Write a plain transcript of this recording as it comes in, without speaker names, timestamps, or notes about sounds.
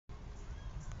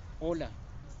Hola,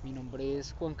 mi nombre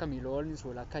es Juan Camilo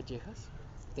Valenzuela Callejas,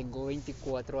 tengo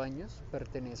 24 años,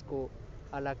 pertenezco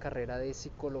a la carrera de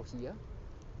Psicología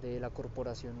de la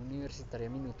Corporación Universitaria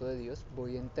Minuto de Dios,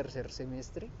 voy en tercer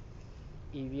semestre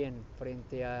y bien,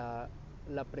 frente a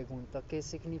la pregunta ¿qué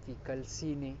significa el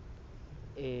cine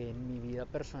en mi vida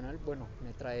personal? Bueno,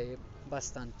 me trae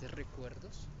bastantes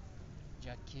recuerdos,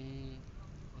 ya que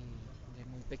de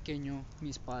muy pequeño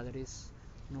mis padres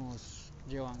nos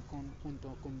llevan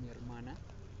junto con mi hermana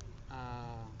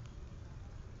a,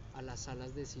 a las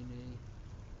salas de cine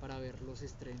para ver los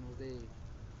estrenos de-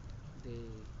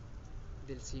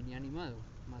 del cine animado,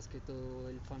 más que todo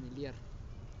el familiar.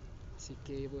 Así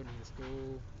que bueno,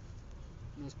 esto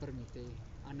nos permite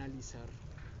analizar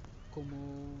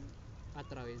cómo a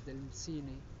través del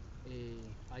cine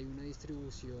hay una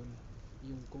distribución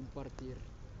y un compartir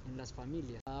en las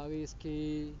familias. Cada vez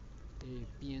que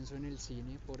pienso en el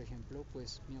cine, por ejemplo,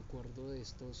 pues me acuerdo de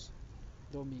estos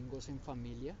domingos en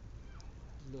familia,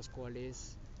 los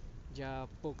cuales ya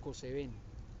poco se ven.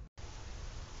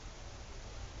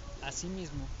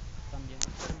 Asimismo, también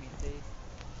nos permite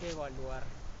evaluar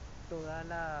toda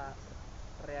la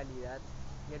realidad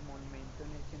y el momento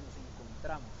en el que nos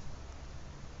encontramos,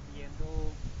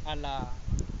 viendo a la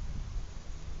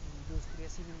industria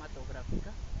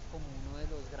cinematográfica como uno de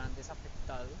los grandes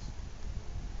afectados,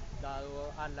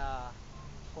 dado a la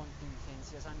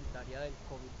contingencia sanitaria del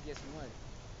COVID-19,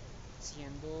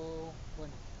 siendo,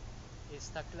 bueno,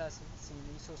 esta clase,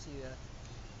 Cine y Sociedad,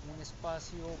 un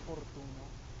espacio oportuno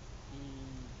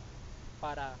y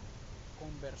para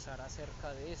conversar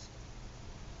acerca de esto.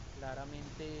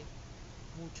 Claramente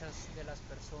muchas de las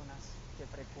personas que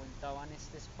frecuentaban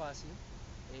este espacio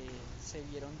se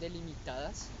vieron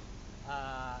delimitadas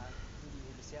a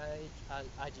dirigirse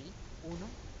allí, uno,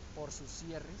 por sus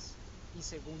cierres y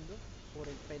segundo, por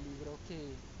el peligro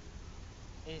que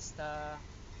esta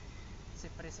se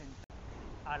presenta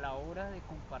a la hora de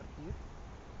compartir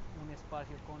un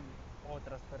espacio con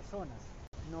otras personas.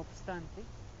 No obstante,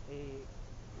 eh,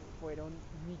 fueron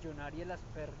millonarias las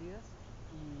pérdidas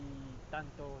y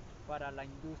tanto para la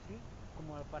industria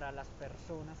como para las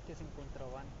personas que se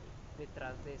encontraban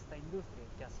detrás de esta industria,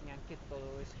 que hacían que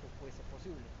todo esto fuese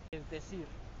posible. Es decir,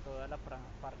 toda la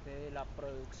parte de la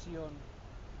producción,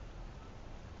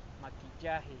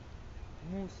 maquillaje,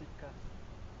 música,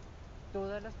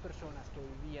 todas las personas que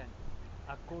vivían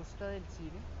a costa del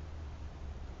cine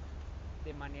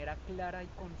de manera clara y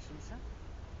concisa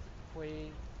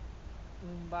fue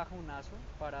un bajonazo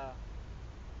para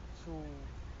su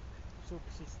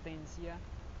subsistencia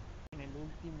en el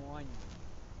último año.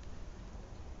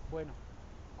 Bueno,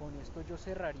 con esto yo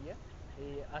cerraría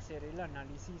hacer el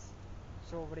análisis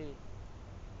sobre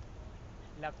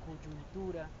la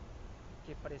coyuntura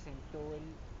que presentó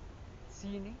el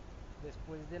cine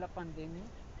después de la pandemia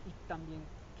y también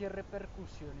qué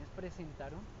repercusiones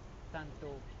presentaron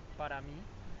tanto para mí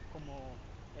como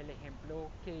el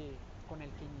ejemplo con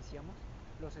el que iniciamos,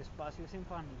 los espacios en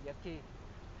familia que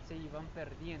se iban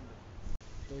perdiendo.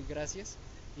 Doy gracias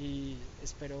y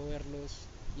espero verlos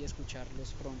y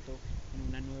escucharlos pronto en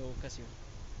una nueva ocasión.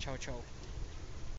 Chao, chao.